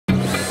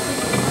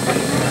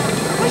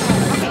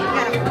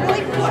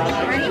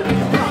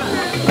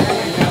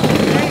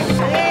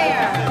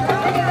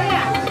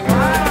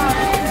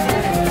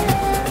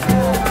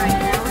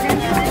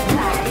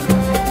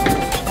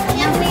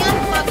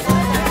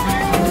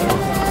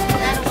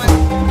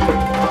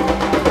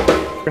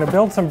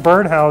build some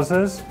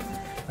birdhouses,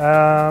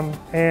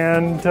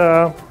 and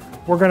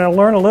we're going to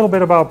learn a little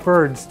bit about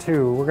birds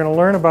too. We're going to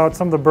learn about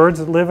some of the birds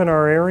that live in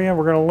our area.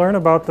 We're going to learn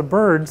about the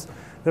birds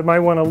that might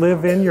want to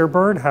live in your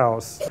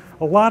birdhouse.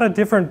 A lot of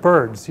different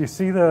birds. You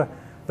see the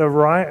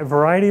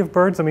variety of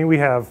birds. I mean, we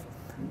have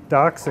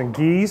ducks and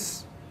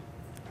geese.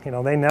 You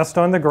know, they nest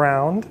on the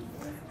ground.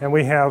 And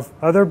we have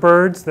other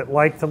birds that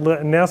like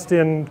to nest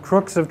in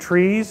crooks of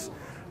trees,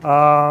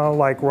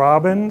 like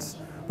robins.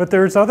 But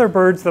there's other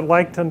birds that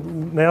like to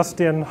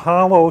nest in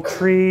hollow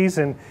trees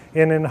and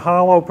in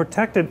hollow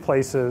protected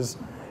places.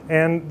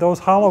 And those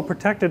hollow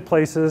protected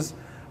places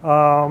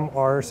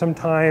are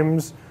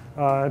sometimes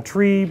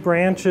tree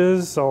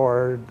branches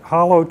or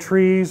hollow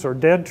trees or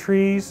dead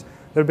trees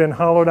that have been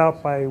hollowed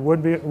out by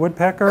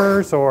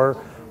woodpeckers, or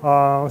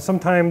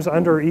sometimes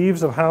under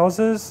eaves of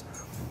houses.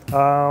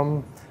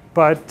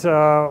 But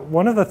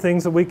one of the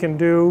things that we can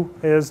do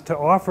is to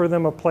offer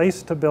them a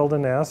place to build a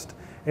nest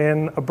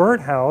in a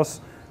birdhouse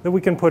that we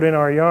can put in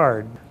our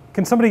yard.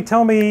 Can somebody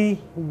tell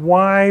me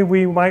why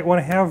we might want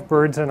to have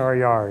birds in our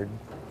yard?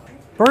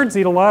 Birds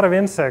eat a lot of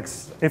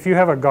insects. If you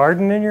have a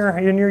garden in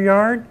your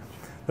yard,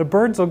 the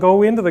birds will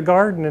go into the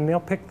garden and they'll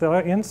pick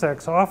the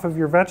insects off of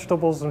your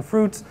vegetables and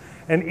fruits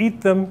and eat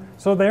them,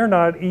 so they're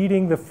not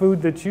eating the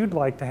food that you'd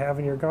like to have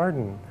in your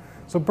garden.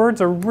 So birds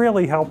are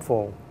really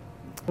helpful.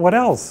 What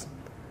else?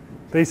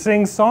 They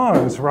sing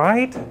songs,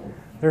 right?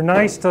 They're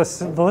nice to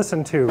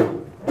listen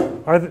to.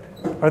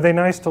 Are they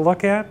nice to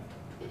look at?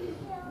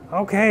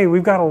 Okay,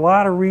 we've got a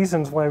lot of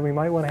reasons why we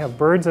might want to have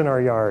birds in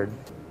our yard.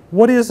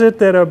 What is it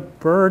that a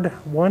bird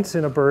wants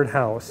in a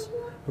birdhouse?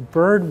 A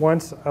bird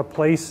wants a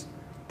place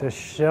to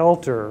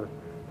shelter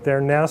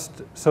their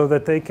nest so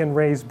that they can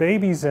raise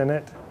babies in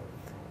it,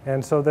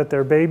 and so that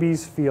their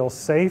babies feel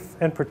safe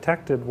and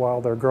protected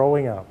while they're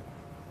growing up.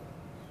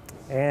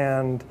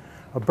 And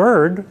a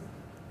bird,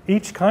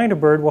 each kind of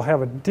bird will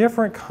have a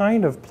different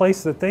kind of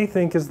place that they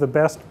think is the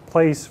best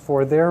place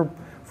for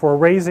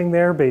raising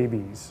their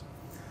babies.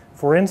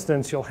 For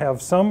instance, you'll have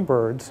some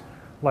birds,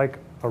 like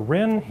a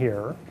wren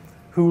here,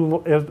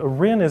 a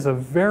wren is a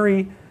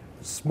very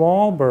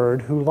small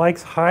bird who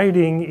likes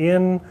hiding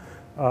in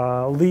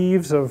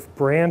leaves of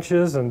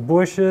branches and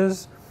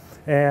bushes,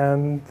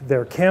 and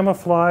they're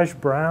camouflage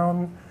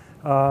brown,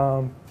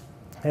 and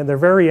they're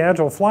very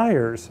agile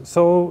flyers.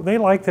 So they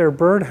like their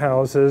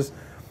birdhouses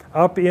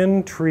up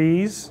in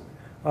trees,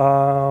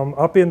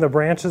 up in the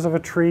branches of a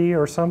tree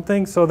or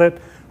something, so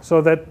that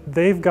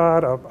they've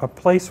got a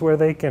place where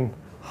they can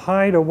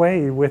hide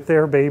away with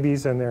their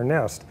babies and their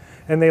nest.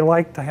 And they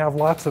like to have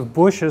lots of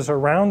bushes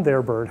around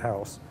their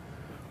birdhouse.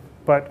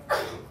 But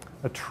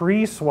a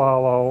tree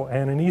swallow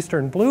and an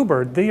eastern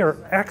bluebird, they are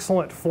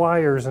excellent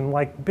flyers in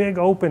like big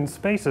open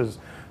spaces.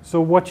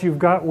 So what you've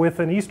got with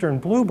an eastern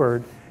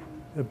bluebird,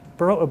 a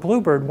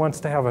bluebird wants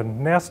to have a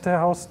nest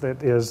house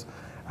that is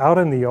out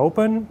in the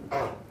open,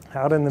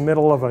 out in the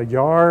middle of a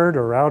yard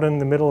or out in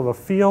the middle of a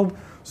field,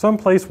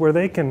 someplace where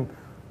they can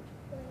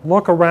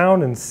look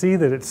around and see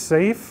that it's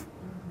safe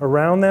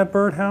around that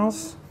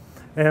birdhouse.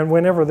 And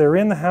whenever they're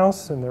in the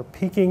house and they're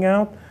peeking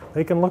out,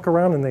 they can look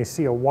around and they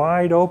see a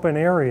wide open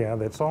area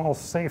that's all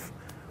safe.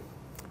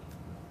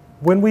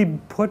 When we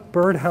put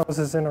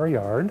birdhouses in our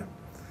yard,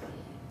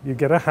 you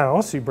get a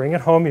house, you bring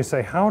it home, you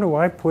say, how do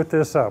I put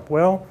this up?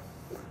 Well,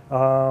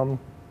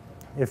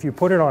 if you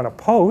put it on a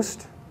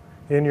post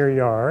in your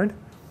yard,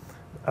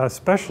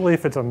 especially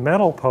if it's a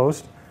metal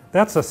post,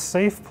 that's a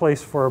safe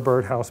place for a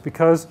birdhouse,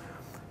 because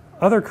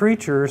other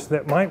creatures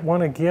that might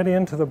want to get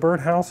into the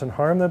birdhouse and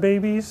harm the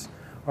babies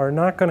are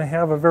not going to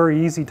have a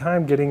very easy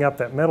time getting up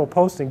that metal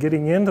post and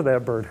getting into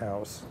that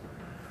birdhouse.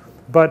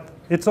 But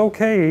it's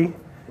okay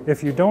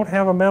if you don't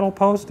have a metal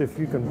post, if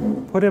you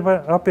can put it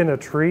up in a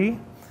tree,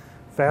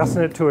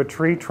 fasten it to a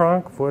tree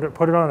trunk, put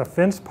it on a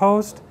fence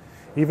post,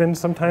 even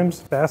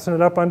sometimes fasten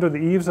it up under the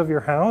eaves of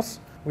your house.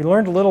 We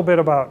learned a little bit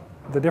about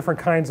the different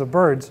kinds of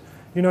birds.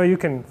 You know, you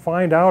can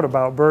find out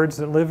about birds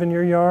that live in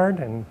your yard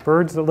and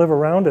birds that live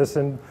around us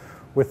and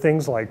with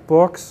things like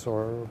books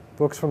or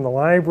books from the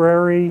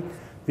library,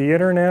 the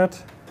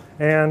internet.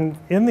 And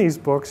in these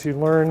books you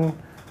learn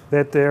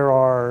that there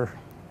are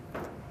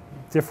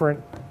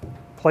different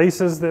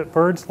places that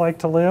birds like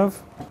to live.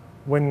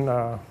 When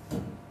a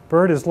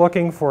bird is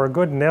looking for a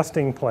good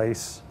nesting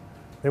place,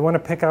 they want to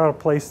pick out a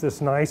place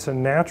that's nice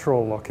and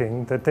natural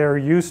looking, that they're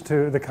used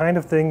to, the kind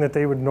of thing that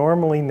they would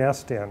normally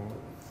nest in.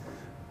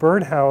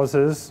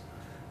 Birdhouses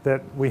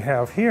that we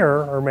have here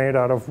are made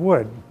out of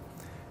wood.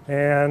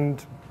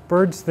 And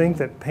birds think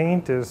that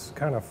paint is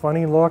kind of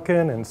funny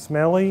looking and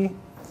smelly,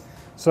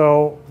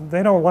 so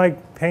they don't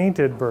like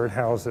painted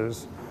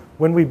birdhouses.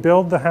 When we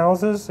build the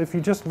houses, if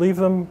you just leave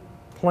them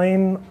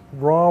plain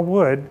raw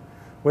wood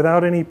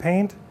without any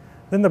paint,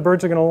 then the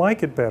birds are going to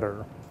like it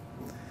better.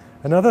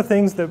 Another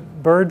things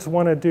that birds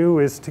want to do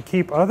is to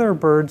keep other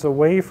birds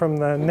away from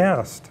the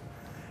nest.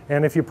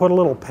 And if you put a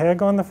little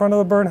peg on the front of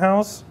the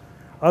birdhouse,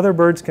 other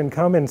birds can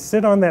come and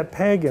sit on that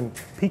peg and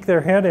peek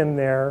their head in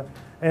there,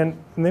 and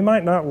they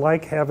might not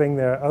like having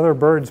the other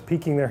birds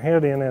peeking their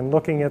head in and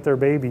looking at their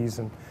babies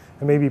and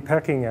and maybe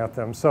pecking at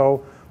them.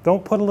 So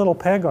don't put a little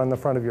peg on the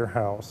front of your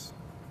house.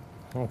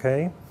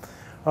 Okay?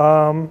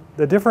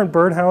 The different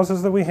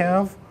birdhouses that we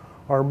have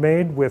are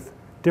made with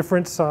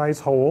different size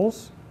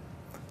holes.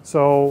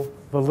 So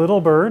the little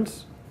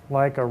birds,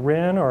 like a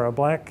wren or a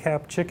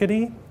black-capped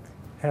chickadee,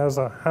 has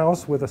a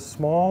house with a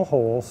small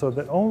hole so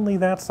that only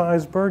that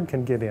size bird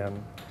can get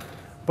in.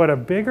 But a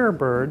bigger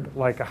bird,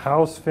 like a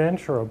house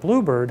finch or a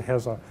bluebird,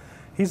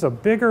 he's a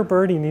bigger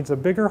bird, he needs a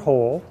bigger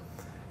hole,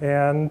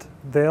 and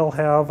they'll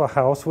have a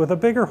house with a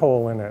bigger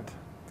hole in it.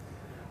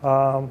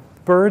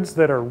 Birds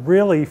that are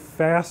really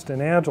fast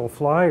and agile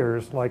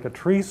flyers, like a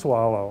tree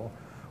swallow,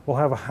 will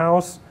have a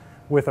house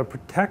with a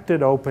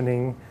protected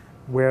opening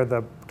where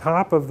the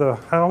top of the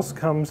house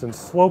comes and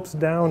slopes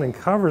down and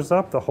covers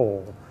up the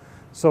hole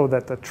so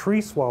that the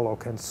tree swallow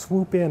can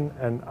swoop in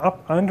and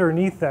up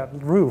underneath that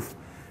roof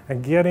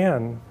and get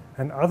in,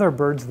 and other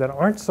birds that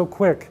aren't so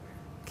quick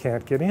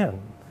can't get in.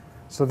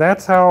 So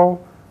that's how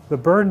the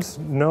birds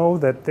know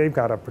that they've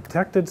got a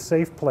protected,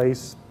 safe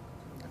place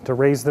to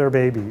raise their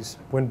babies.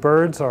 When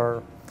birds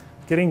are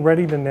getting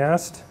ready to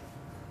nest,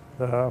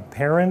 the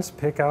parents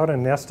pick out a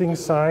nesting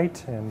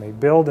site and they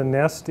build a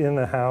nest in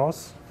the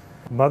house.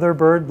 Mother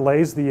bird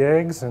lays the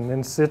eggs and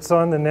then sits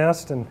on the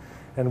nest and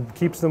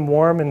keeps them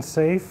warm and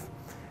safe.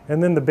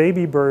 And then the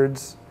baby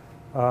birds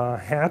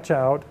hatch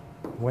out.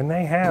 When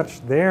they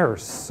hatch, they're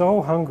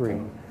so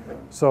hungry.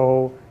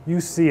 So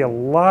you see a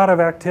lot of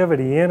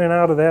activity in and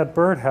out of that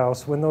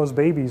birdhouse when those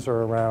babies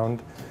are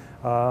around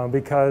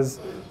because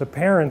the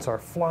parents are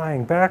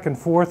flying back and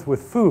forth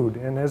with food.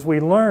 And as we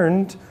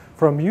learned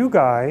from you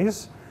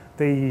guys,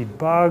 they eat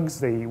bugs,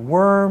 they eat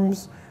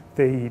worms,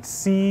 they eat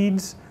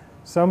seeds.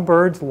 Some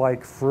birds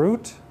like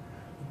fruit.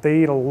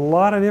 They eat a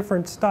lot of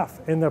different stuff,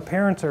 and the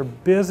parents are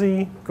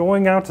busy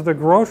going out to the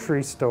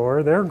grocery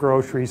store, their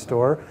grocery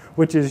store,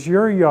 which is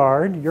your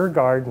yard, your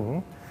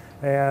garden,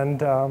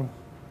 and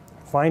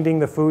finding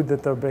the food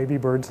that the baby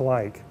birds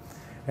like.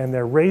 And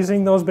they're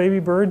raising those baby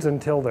birds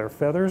until their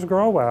feathers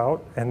grow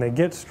out and they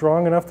get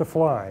strong enough to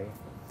fly.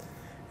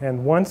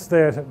 And once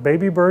the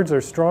baby birds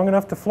are strong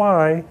enough to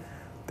fly,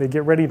 they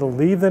get ready to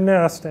leave the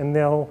nest and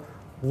they'll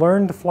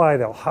learn to fly.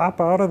 They'll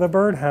hop out of the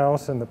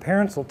birdhouse and the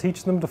parents will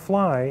teach them to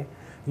fly.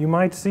 You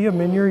might see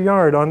them in your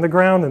yard on the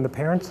ground and the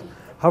parents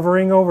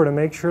hovering over to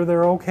make sure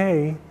they're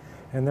okay,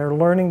 and they're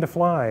learning to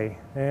fly.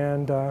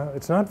 And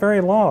it's not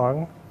very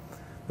long.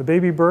 The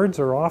baby birds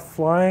are off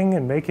flying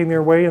and making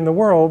their way in the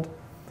world,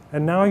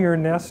 and now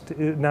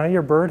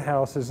your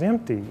birdhouse is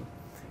empty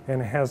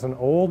and it has an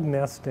old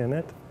nest in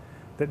it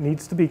that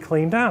needs to be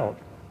cleaned out.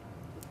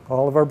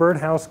 All of our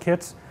birdhouse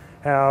kits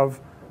have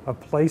a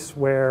place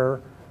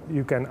where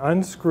you can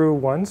unscrew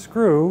one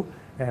screw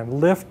and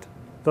lift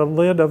the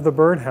lid of the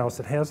birdhouse.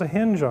 It has a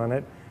hinge on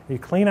it. You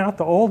clean out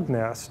the old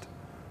nest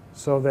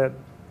so that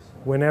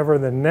whenever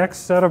the next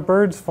set of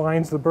birds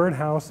finds the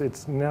birdhouse,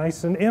 it's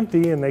nice and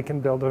empty and they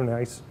can build a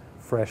nice,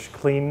 fresh,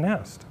 clean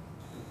nest.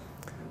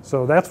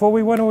 So that's what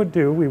we want to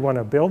do. We want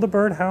to build a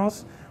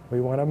birdhouse.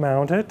 We want to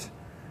mount it.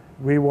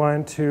 We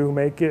want to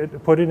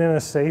put it in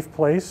a safe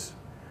place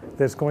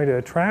that's going to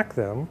attract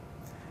them.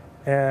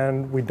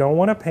 And we don't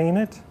want to paint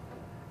it.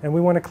 And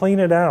we want to clean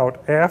it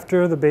out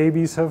after the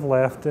babies have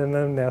left and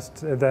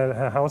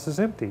the house is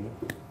empty.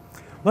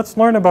 Let's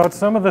learn about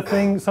some of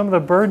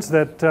the birds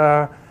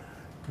that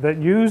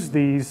use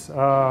these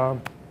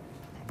birdhouses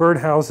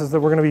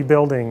that we're going to be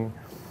building.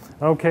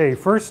 Okay,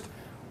 first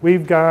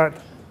we've got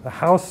the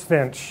house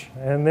finch,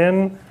 and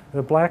then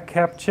the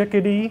black-capped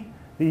chickadee,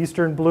 the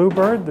eastern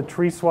bluebird, the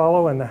tree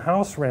swallow, and the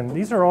house wren.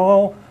 These are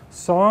all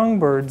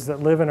songbirds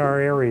that live in our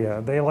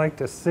area. They like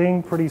to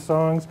sing pretty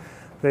songs.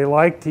 They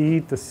like to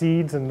eat the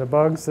seeds and the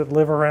bugs that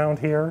live around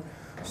here.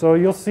 So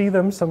you'll see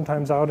them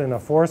sometimes out in a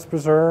forest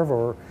preserve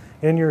or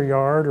in your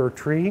yard or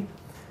tree.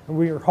 And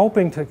we are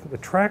hoping to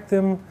attract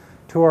them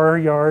to our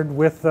yard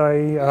with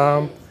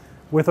a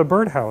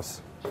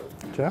birdhouse.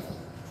 Jeff?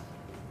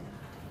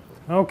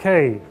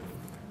 Okay,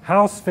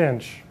 house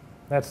finch.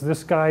 That's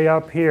this guy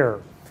up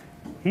here.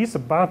 He's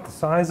about the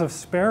size of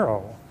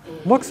sparrow.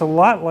 Looks a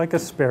lot like a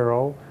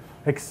sparrow,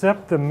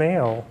 except the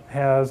male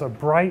has a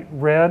bright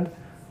red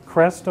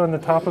crest on the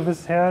top of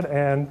his head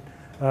and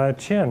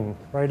chin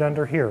right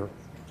under here.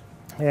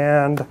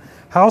 And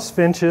house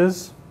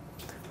finches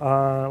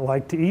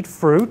like to eat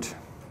fruit.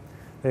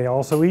 They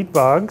also eat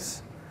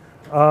bugs.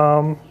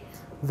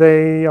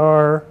 They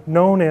are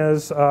known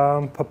as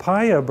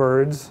papaya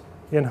birds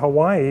in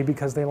Hawaii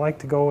because they like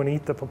to go and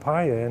eat the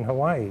papaya in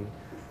Hawaii.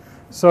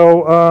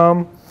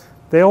 So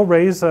they'll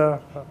raise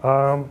a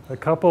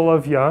couple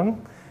of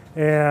young,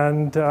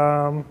 and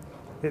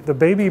the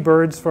baby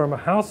birds from a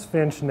house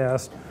finch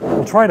nest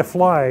will try to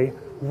fly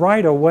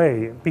right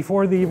away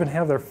before they even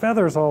have their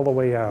feathers all the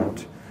way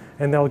out.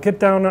 And they'll get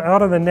down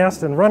out of the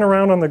nest and run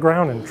around on the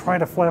ground and try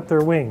to flap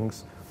their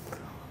wings.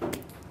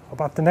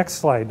 About the next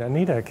slide,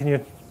 Anita, can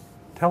you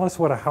tell us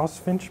what a house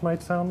finch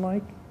might sound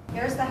like?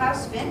 Here's the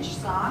house finch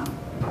song.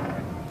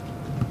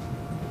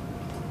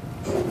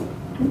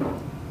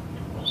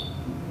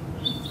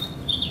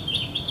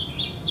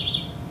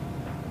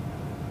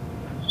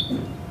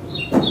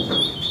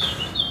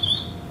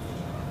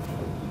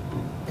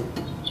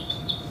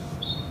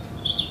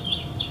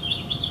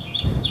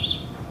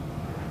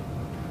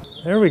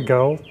 There we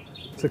go.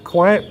 It's a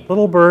quiet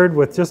little bird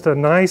with just a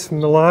nice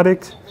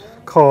melodic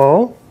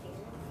call.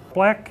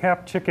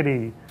 Black-capped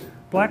chickadee.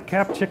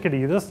 Black-capped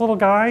chickadee. This little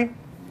guy,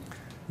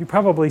 you've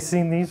probably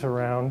seen these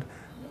around.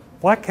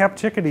 Black-capped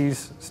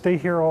chickadees stay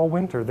here all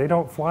winter. They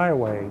don't fly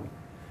away.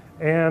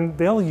 And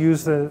they'll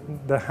use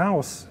the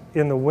house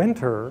in the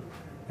winter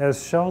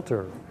as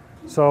shelter.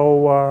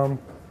 So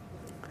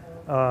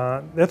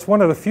that's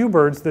one of the few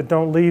birds that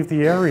don't leave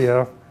the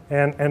area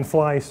and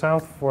fly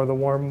south for the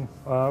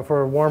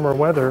for warmer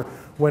weather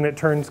when it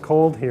turns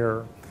cold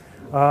here.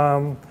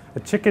 A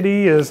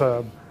chickadee is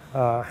a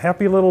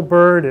happy little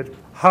bird. It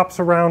hops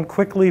around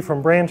quickly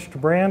from branch to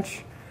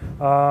branch.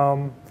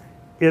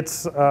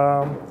 It's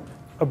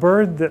a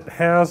bird that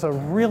has a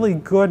really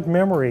good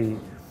memory.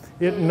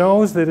 It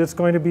knows that it's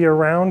going to be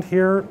around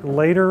here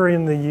later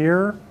in the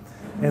year,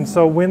 and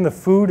so when the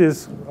food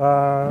is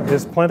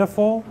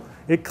plentiful,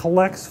 it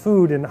collects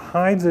food and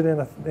hides it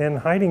in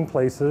hiding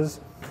places,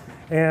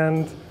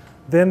 and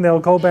then they'll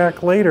go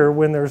back later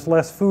when there's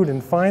less food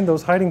and find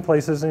those hiding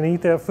places and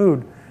eat that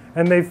food.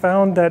 And they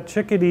found that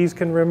chickadees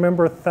can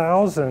remember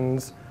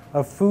thousands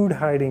of food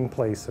hiding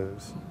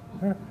places.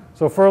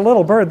 So for a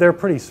little bird, they're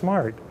pretty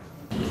smart.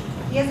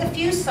 He has a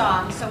few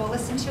songs, so we'll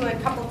listen to a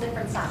couple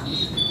different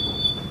songs.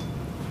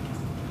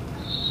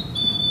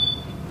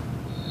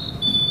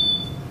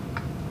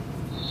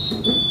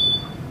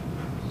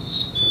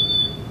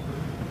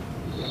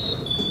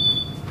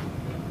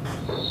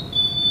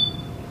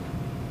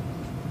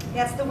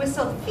 That's the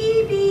whistle,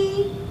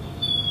 Phoebe.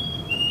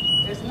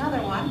 There's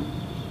another one.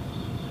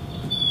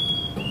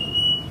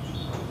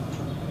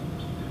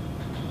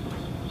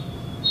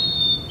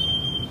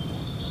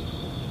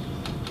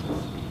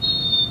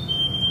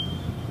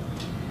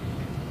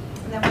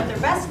 And then what they're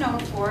best known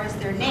for is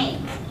their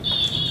name.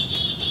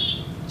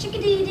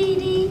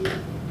 Chickadee-dee-dee.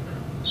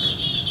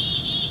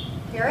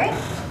 Hear it?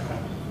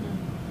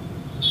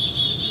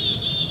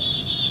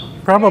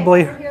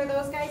 Probably. You hear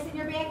those guys in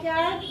your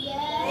backyard? Yeah.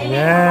 They make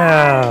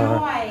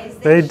a lot of noise.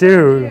 They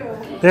do.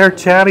 They're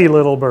chatty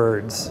little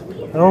birds.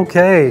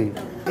 Okay.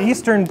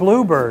 Eastern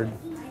bluebird.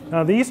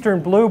 Now the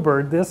eastern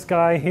bluebird, this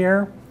guy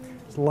here,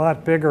 is a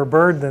lot bigger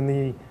bird than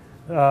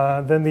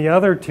the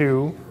other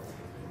two.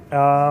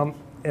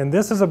 And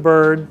this is a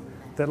bird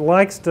that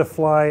likes to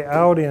fly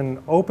out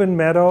in open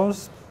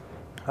meadows.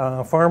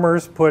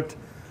 Farmers put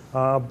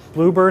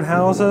bluebird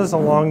houses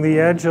along the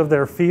edge of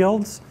their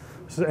fields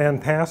and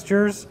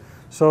pastures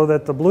so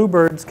that the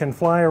bluebirds can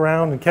fly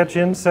around and catch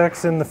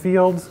insects in the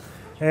fields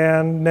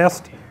and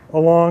nest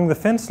along the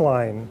fence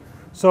line.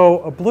 So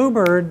a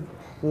bluebird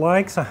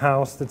likes a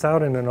house that's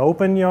out in an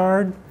open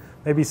yard,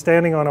 maybe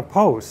standing on a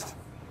post.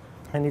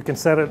 And you can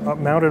set it up,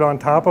 mount it on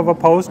top of a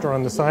post or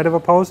on the side of a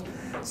post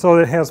so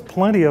that it has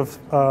plenty of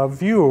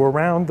view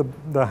around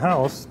the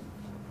house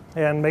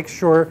and make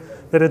sure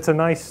that it's a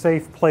nice,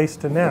 safe place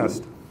to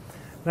nest.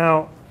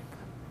 Now,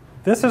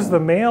 this is the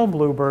male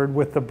bluebird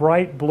with the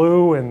bright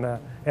blue and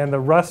the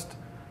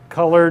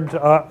rust-colored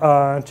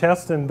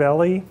chest and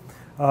belly,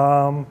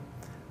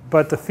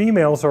 but the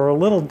females are a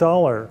little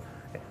duller.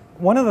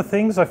 One of the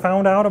things I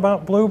found out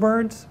about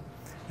bluebirds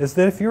is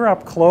that if you're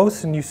up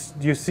close and you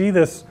see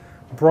this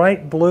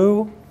bright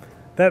blue,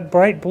 that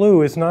bright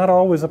blue is not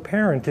always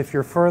apparent if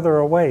you're further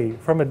away.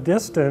 From a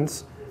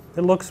distance,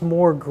 it looks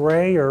more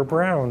gray or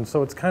brown,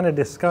 so it's kind of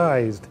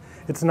disguised.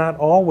 It's not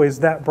always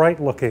that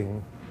bright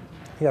looking.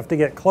 You have to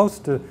get close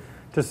to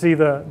see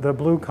the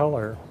blue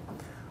color.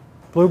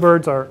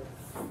 Bluebirds are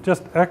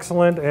just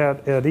excellent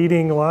at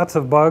eating lots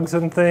of bugs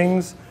and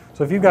things.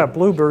 So if you've got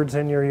bluebirds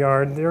in your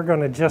yard, they're going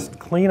to just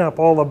clean up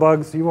all the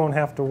bugs. You won't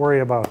have to worry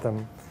about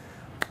them.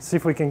 Let's see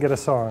if we can get a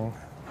song.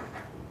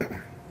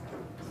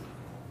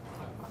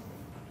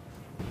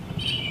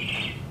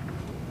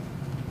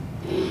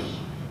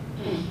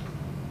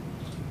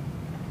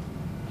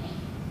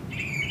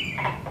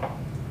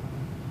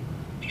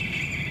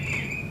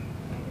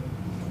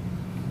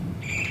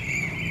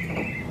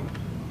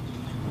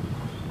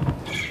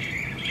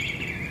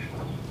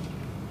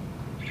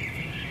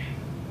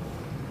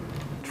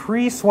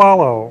 Tree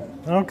swallow.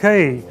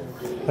 Okay,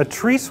 a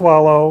tree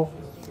swallow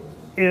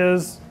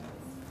is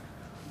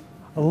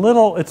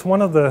it's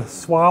one of the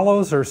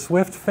swallows or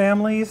swift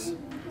families.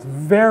 It's a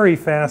very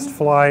fast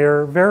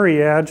flyer,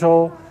 very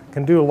agile,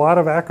 can do a lot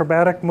of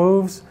acrobatic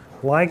moves,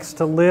 likes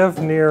to live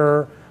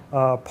near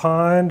a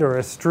pond or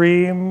a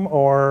stream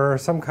or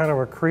some kind of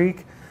a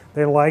creek.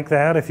 They like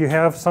that. If you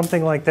have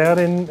something like that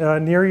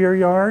near your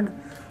yard,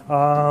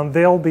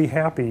 they'll be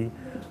happy.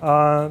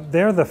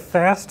 They're the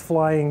fast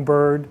flying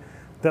bird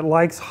that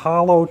likes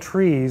hollow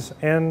trees,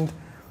 and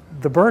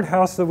the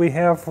birdhouse that we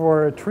have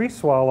for a tree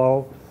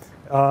swallow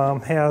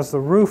has the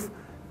roof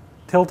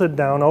tilted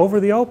down over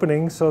the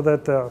opening so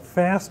that the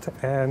fast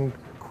and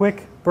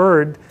quick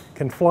bird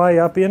can fly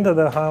up into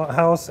the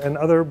house and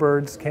other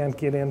birds can't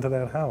get into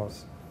that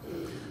house.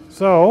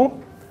 So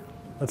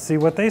let's see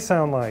what they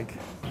sound like.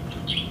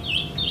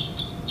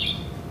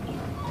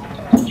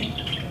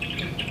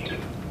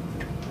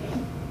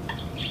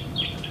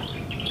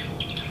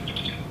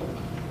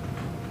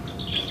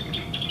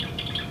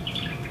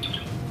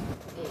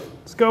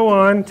 go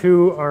on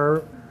to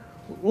our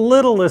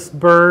littlest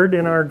bird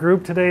in our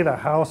group today, the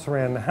house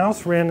wren. The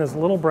house wren is a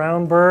little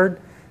brown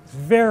bird. It's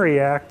very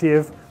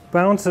active,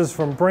 bounces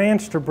from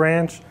branch to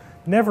branch,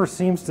 never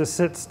seems to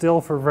sit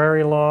still for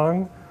very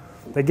long.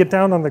 They get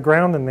down on the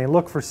ground and they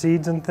look for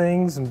seeds and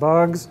things and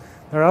bugs.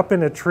 They're up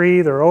in a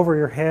tree, they're over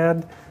your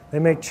head. They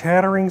make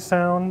chattering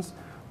sounds.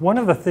 One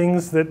of the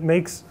things that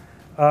makes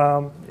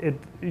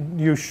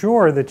you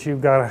sure that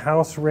you've got a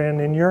house wren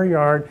in your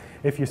yard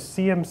if you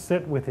see him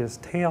sit with his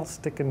tail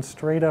sticking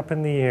straight up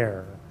in the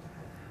air.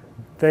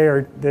 They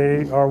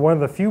are one of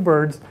the few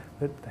birds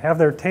that have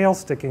their tail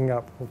sticking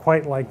up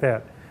quite like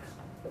that.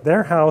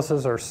 Their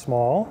houses are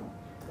small,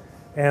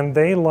 and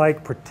they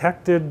like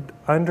protected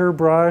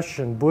underbrush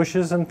and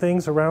bushes and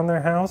things around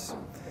their house.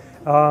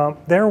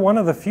 They're one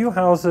of the few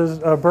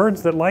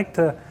birds that like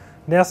to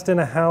nest in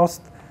a house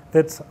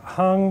that's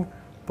hung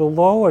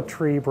below a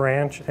tree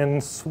branch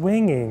and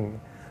swinging.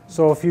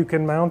 So if you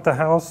can mount the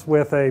house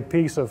with a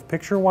piece of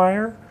picture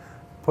wire,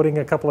 putting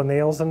a couple of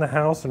nails in the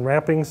house and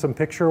wrapping some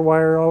picture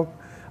wire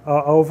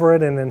over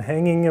it and then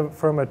hanging it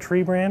from a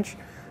tree branch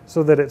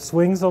so that it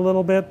swings a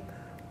little bit,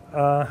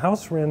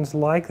 house wrens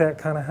like that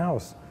kind of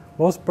house.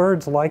 Most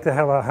birds like to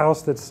have a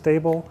house that's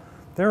stable.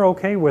 They're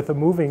okay with a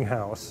moving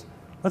house.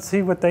 Let's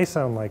see what they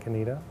sound like,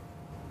 Anita.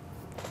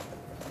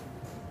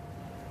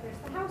 There's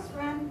the house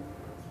wren.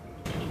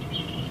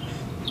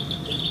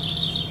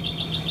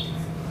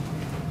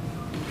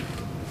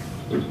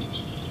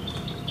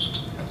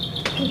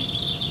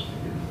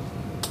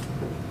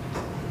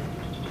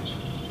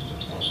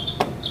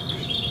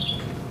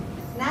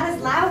 Not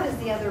as loud as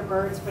the other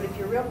birds, but if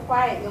you're real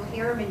quiet, you'll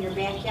hear them in your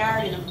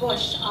backyard in a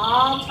bush,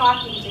 all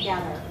talking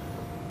together.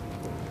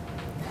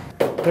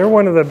 They're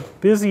one of the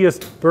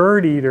busiest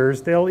bird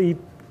eaters. They'll eat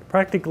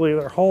practically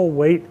their whole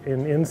weight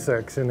in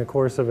insects in the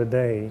course of a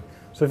day.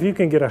 So if you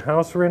can get a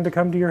house wren to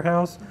come to your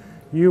house,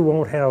 you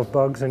won't have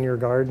bugs in your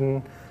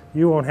garden.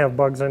 You won't have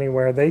bugs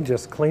anywhere. They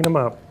just clean them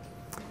up.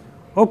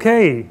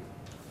 Okay,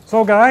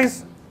 so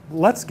guys,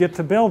 let's get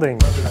to building.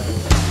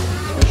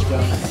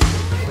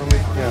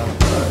 Yeah.